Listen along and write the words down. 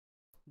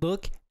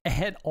Look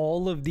at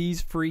all of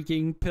these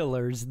freaking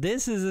pillars.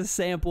 This is a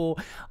sample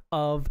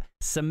of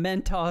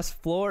Cementoss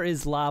Floor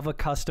is Lava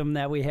custom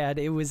that we had.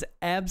 It was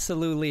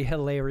absolutely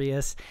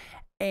hilarious.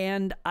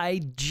 And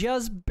I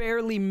just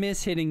barely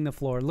miss hitting the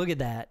floor. Look at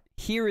that.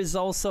 Here is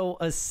also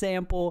a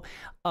sample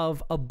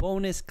of a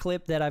bonus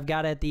clip that I've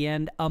got at the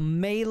end. A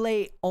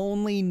melee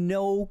only,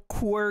 no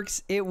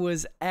quirks. It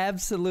was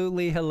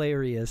absolutely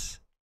hilarious.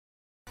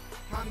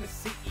 I'm the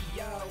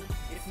CEO.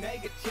 It's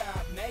Mega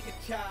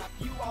Chop,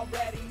 you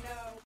already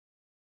know.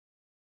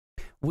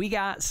 We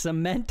got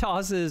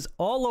Cementosses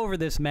all over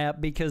this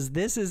map because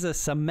this is a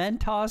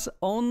Cementoss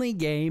only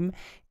game.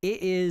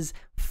 It is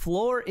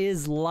Floor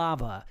is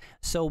Lava.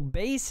 So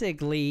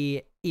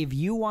basically, if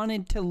you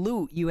wanted to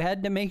loot, you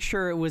had to make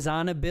sure it was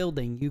on a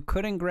building. You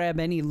couldn't grab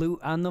any loot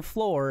on the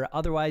floor.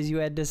 Otherwise, you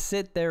had to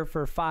sit there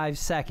for 5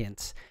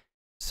 seconds.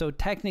 So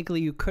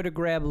technically, you could have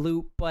grabbed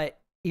loot, but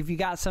if you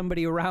got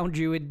somebody around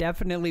you, it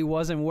definitely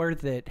wasn't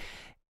worth it.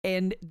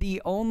 And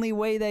the only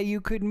way that you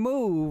could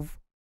move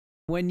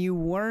when you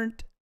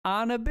weren't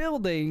on a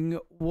building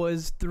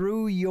was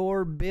through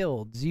your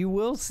builds. You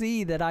will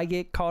see that I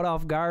get caught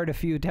off guard a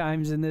few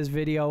times in this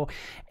video,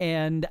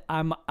 and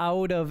I'm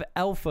out of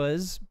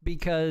alphas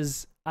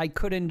because I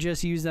couldn't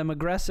just use them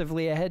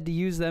aggressively. I had to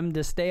use them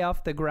to stay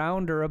off the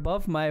ground or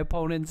above my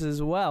opponents as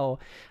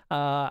well.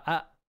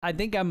 I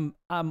think I'm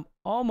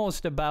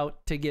almost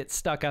about to get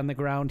stuck on the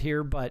ground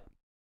here, but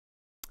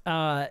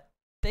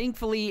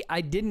thankfully,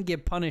 I didn't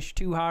get punished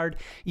too hard.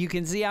 You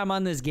can see I'm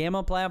on this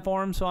gamma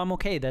platform, so I'm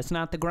okay. That's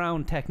not the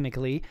ground,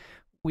 technically.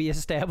 We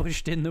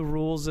established in the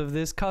rules of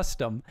this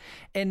custom.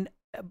 And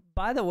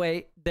by the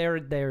way, there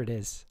it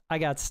is. I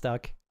got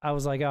stuck. I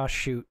was like, oh,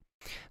 shoot.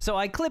 So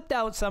I clipped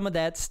out some of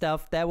that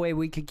stuff. That way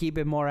we could keep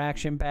it more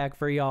action-packed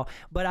for y'all.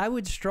 But I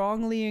would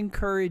strongly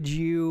encourage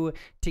you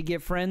to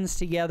get friends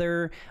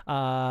together,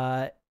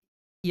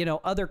 you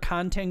know, other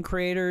content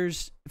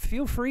creators.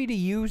 Feel free to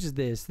use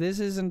this. This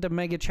isn't a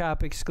Mega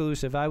Chop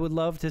exclusive. I would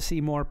love to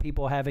see more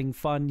people having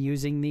fun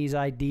using these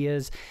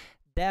ideas.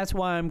 That's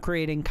why I'm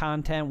creating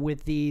content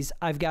with these.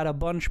 I've got a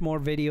bunch more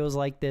videos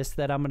like this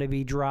that I'm going to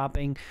be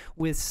dropping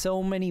with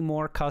so many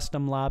more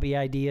custom lobby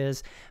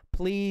ideas.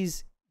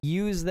 Please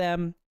use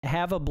them.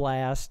 Have a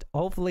blast.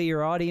 Hopefully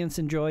your audience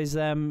enjoys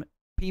them.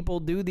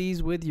 People, do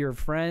these with your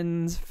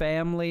friends,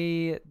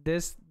 family.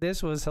 This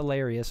was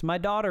hilarious. My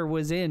daughter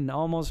was in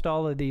almost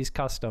all of these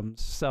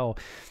customs. So,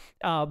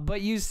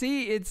 but you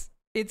see,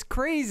 it's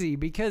crazy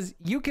because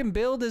you can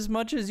build as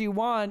much as you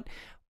want,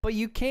 but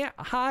you can't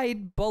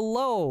hide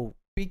below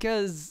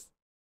because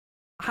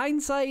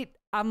hindsight,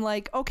 I'm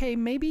like, okay,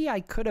 maybe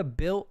I could have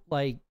built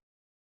like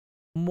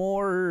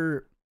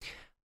more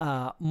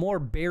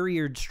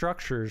barriered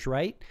structures,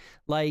 right?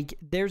 Like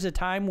there's a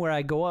time where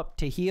I go up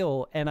to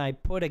heal and I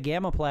put a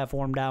gamma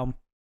platform down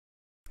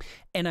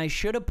and I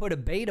should have put a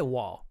beta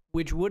wall,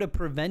 which would have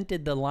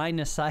prevented the line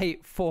of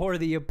sight for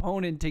the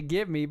opponent to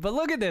get me. But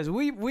look at this.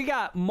 We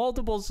got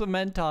multiple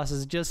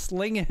Cementosses just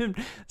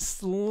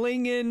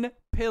slinging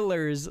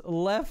pillars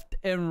left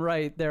and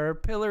right. There are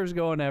pillars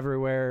going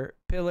everywhere.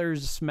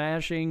 Pillars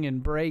smashing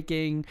and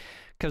breaking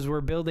because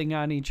we're building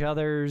on each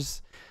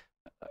other's.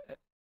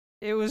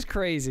 It was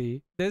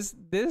crazy.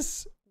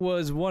 This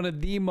was one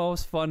of the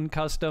most fun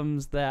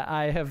customs that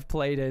I have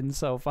played in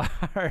so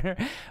far.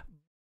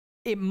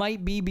 It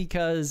might be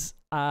because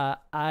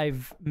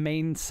I've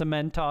mained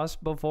Cementoss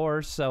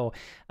before, so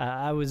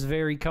I was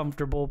very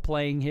comfortable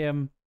playing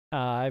him.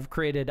 I've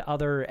created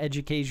other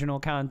educational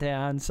content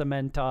on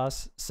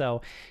Cementoss,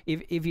 so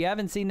if you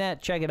haven't seen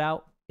that, check it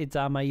out. It's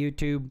on my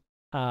YouTube,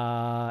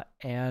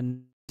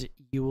 and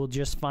you will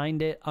just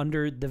find it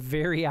under the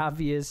very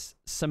obvious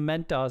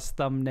Cementoss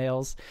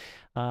thumbnails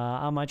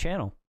on my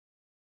channel.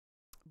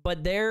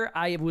 But there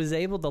I was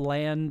able to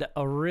land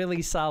a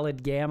really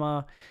solid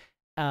gamma,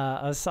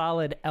 a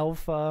solid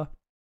alpha,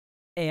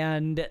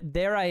 and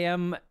there I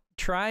am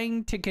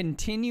trying to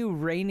continue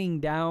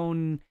raining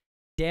down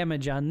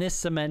damage on this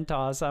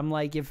Cementoss. I'm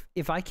like,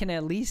 if I can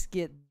at least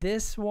get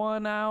this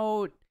one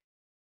out,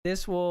 there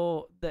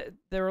will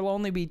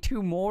only be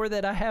 2 more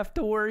that I have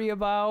to worry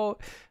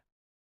about.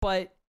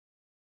 But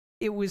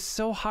it was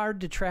so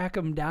hard to track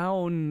them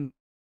down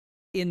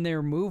in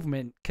their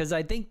movement because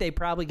I think they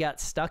probably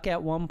got stuck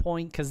at one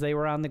point because they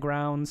were on the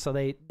ground, so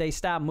they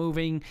stopped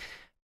moving.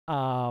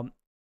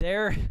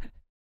 There,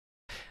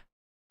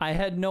 I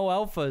had no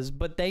alphas,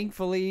 but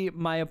thankfully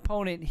my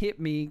opponent hit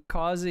me,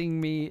 causing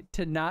me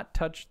to not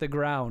touch the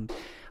ground.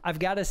 I've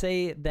got to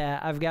say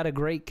that I've got a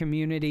great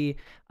community,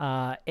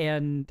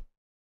 and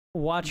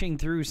watching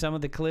through some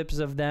of the clips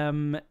of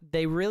them,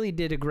 they really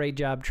did a great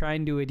job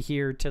trying to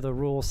adhere to the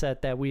rule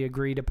set that we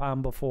agreed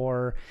upon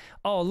before.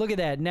 Oh, look at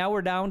that. Now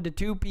we're down to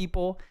 2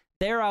 people.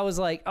 There I was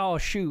like, oh,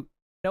 shoot.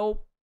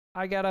 Nope.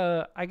 I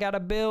gotta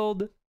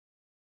build.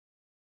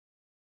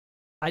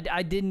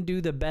 I didn't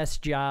do the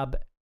best job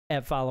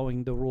at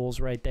following the rules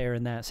right there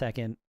in that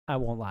second. I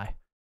won't lie.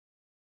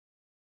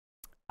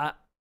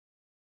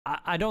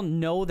 I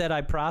don't know that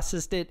I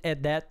processed it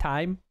at that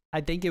time,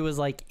 I think it was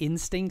like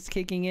instincts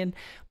kicking in.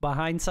 But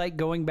hindsight,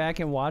 going back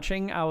and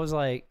watching, I was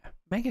like,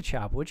 Mega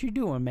Chop, what you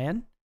doing,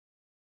 man?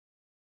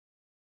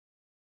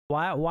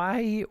 Why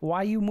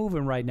you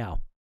moving right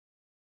now?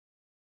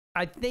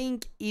 I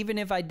think even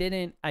if I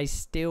didn't, I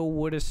still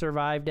would have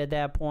survived at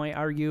that point,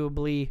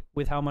 arguably,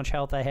 with how much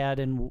health I had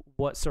and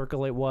what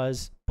circle it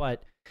was.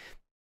 But,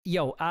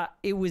 yo,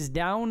 it was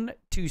down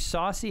to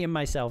Saucy and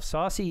myself.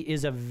 Saucy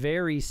is a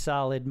very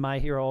solid My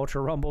Hero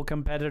Ultra Rumble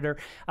competitor.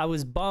 I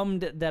was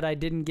bummed that I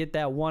didn't get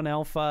that one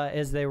alpha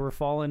as they were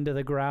falling to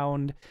the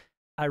ground.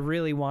 I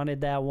really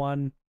wanted that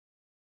one.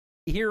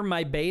 Here,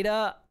 my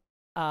beta,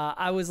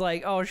 I was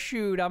like, oh,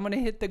 shoot, I'm going to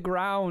hit the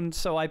ground.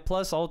 So I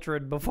plus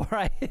ultra'd before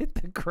I hit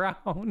the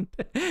ground.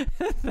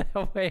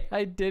 That way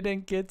I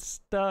didn't get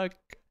stuck.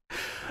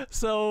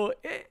 So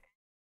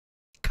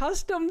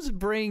customs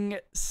bring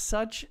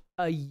such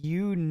a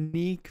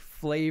unique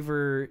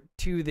flavor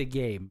to the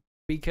game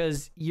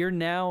because you're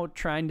now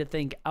trying to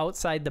think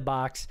outside the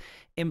box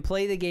and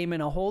play the game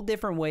in a whole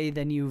different way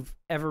than you've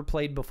ever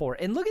played before.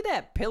 And look at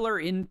that pillar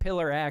in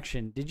pillar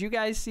action. Did you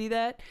guys see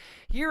that?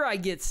 Here I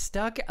get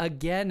stuck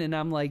again and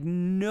I'm like,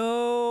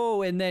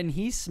 no. And then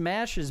he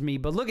smashes me.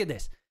 But look at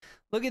this.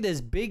 Look at this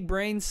big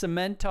brain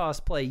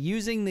Cementoss play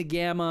using the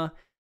gamma,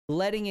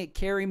 letting it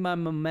carry my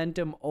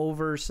momentum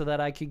over so that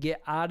I could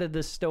get out of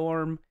the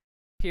storm.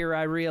 Here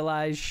I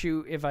realize,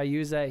 shoot, if I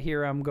use that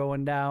here, I'm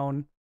going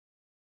down.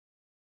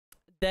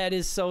 That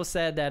is so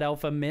sad that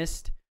alpha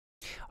missed.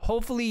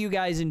 Hopefully you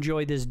guys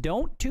enjoy this.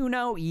 Don't tune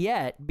out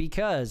yet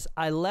because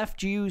I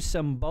left you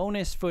some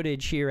bonus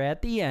footage here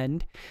at the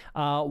end.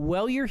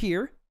 While you're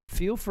here,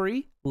 feel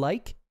free,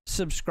 like,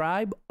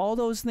 subscribe. All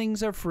those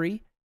things are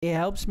free. It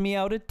helps me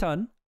out a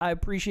ton. I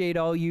appreciate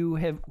all you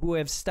who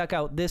have stuck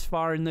out this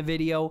far in the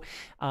video.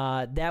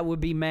 That would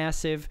be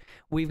massive.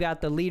 We've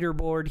got the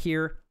leaderboard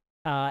here.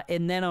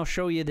 And then I'll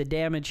show you the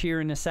damage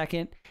here in a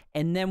second.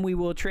 And then we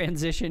will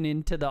transition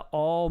into the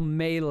all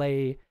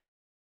melee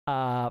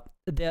the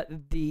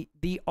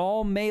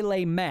all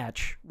melee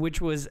match,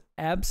 which was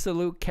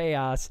absolute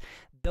chaos.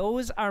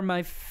 Those are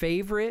my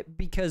favorite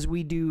because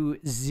we do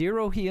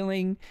 0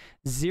 healing,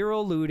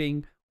 0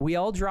 looting. We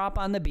all drop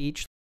on the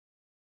beach.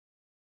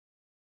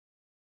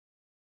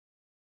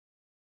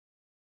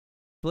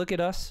 Look at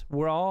us.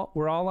 We're all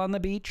on the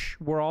beach.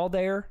 We're all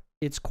there.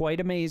 It's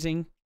quite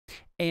amazing.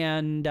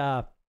 And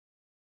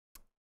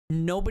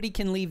nobody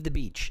can leave the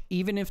beach,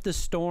 even if the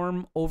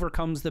storm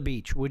overcomes the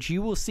beach, which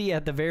you will see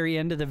at the very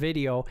end of the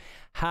video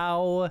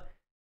how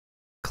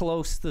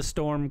close the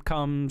storm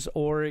comes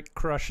or it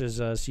crushes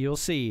us. You'll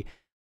see.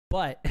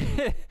 But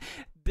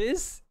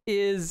this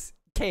is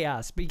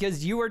chaos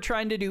because you are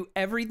trying to do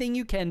everything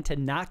you can to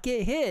not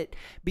get hit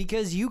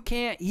because you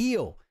can't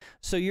heal.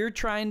 So you're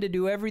trying to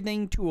do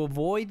everything to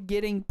avoid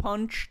getting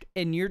punched,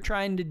 and you're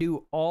trying to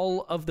do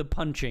all of the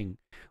punching,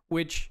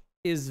 which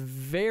is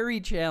very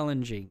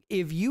challenging.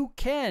 If you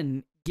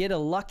can get a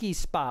lucky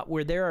spot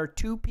where there are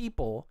 2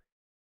 people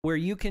where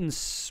you can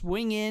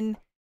swing in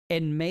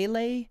and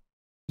melee,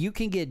 you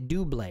can get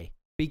double,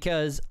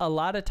 because a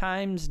lot of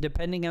times,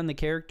 depending on the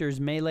character's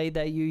melee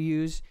that you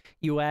use,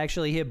 you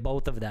actually hit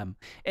both of them.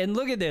 And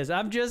look at this.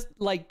 I'm just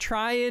like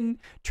trying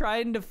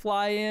to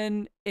fly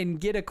in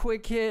and get a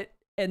quick hit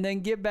and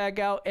then get back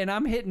out, and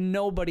I'm hitting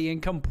nobody and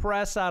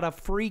compress out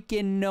of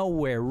freaking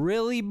nowhere.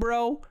 Really,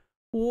 bro?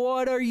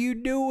 What are you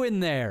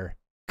doing there?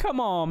 Come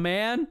on,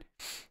 man.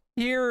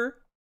 Here,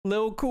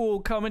 Lil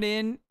Cool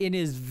coming in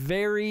his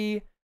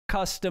very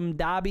custom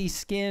Dobby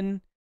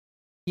skin.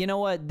 You know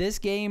what? This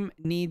game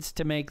needs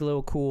to make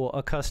Lil Cool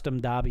a custom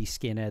Dobby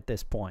skin at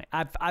this point.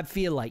 I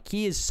feel like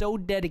he is so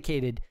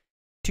dedicated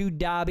to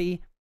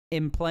Dobby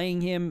and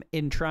playing him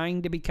and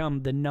trying to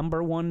become the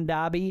 #1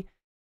 Dobby.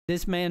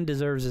 This man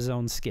deserves his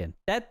own skin.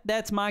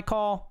 That's my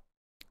call.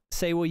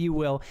 Say what you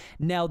will.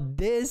 Now,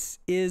 this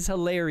is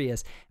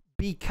hilarious.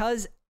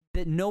 Because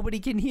that nobody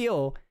can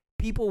heal,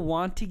 people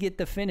want to get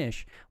the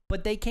finish,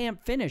 but they can't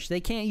finish.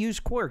 They can't use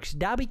quirks.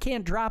 Dobby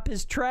can't drop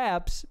his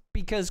traps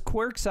because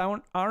quirks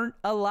aren't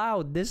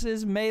allowed. This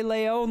is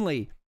melee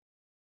only.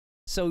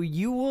 So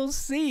you will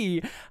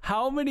see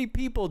how many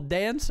people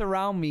dance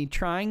around me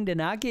trying to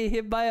not get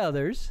hit by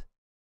others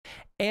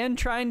and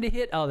trying to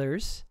hit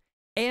others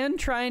and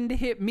trying to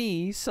hit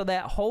me so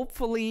that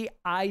hopefully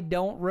I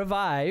don't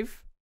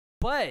revive,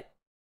 but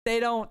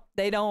they don't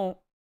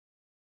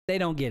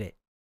get it.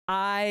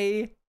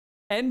 I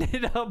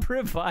ended up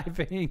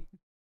reviving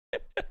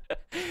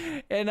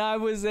and I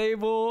was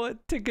able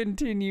to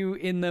continue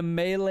in the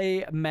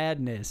melee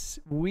madness.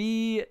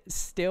 We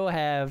still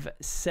have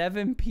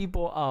 7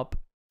 people up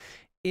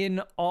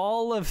in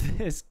all of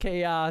this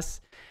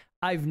chaos.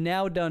 I've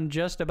now done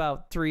just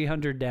about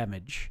 300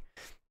 damage.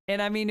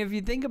 And I mean, if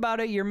you think about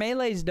it, your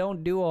melees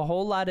don't do a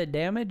whole lot of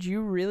damage.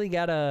 You really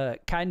gotta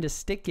kind of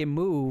stick and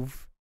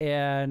move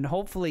and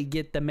hopefully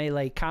get the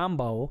melee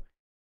combo,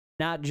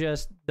 not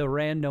just the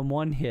random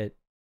one hit.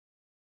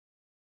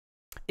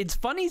 It's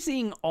funny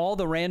seeing all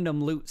the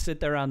random loot sit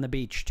there on the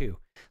beach too.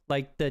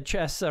 Like the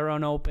chests are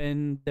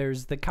unopened.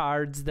 There's the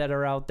cards that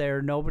are out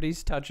there.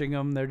 Nobody's touching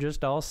them. They're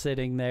just all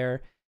sitting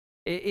there.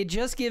 It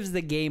just gives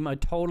the game a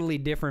totally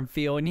different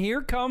feel. And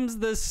here comes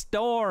the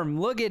storm.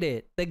 Look at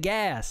it. The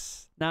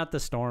gas. Not the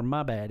storm.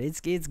 My bad.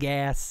 It's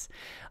gas.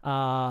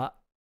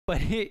 But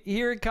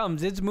here it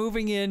comes. It's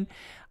moving in.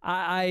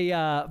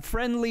 I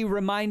friendly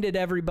reminded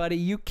everybody,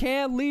 you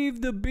can't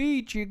leave the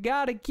beach. You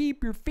got to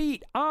keep your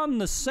feet on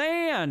the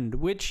sand,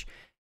 which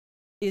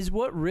is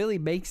what really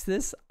makes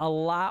this a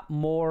lot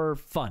more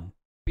fun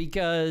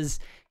because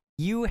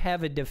you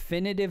have a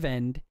definitive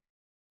end.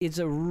 It's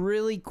a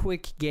really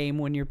quick game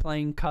when you're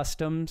playing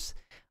customs.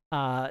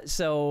 And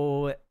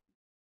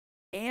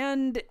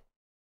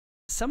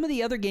some of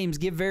the other games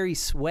get very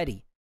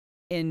sweaty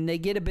and they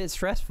get a bit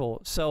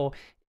stressful. So,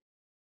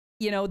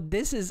 you know,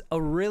 this is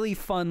a really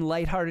fun,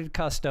 lighthearted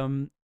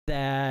custom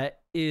that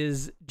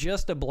is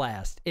just a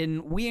blast.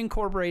 And we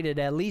incorporated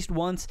at least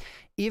once,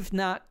 if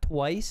not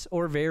twice,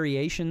 or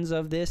variations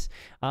of this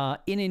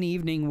in an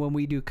evening when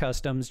we do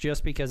customs,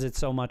 just because it's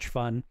so much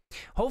fun.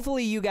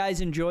 Hopefully you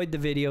guys enjoyed the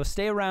video.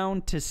 Stay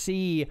around to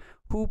see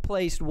who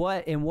placed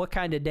what and what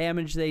kind of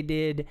damage they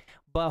did.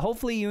 But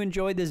hopefully you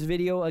enjoyed this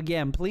video.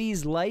 Again,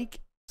 please like,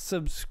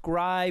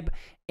 subscribe,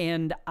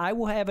 and I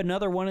will have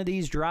another one of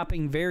these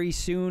dropping very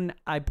soon.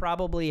 I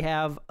probably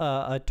have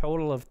a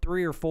total of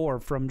 3 or 4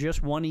 from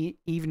just one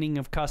evening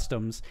of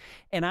customs,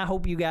 and I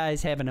hope you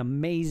guys have an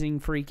amazing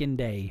freaking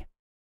day.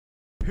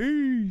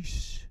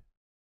 Peace.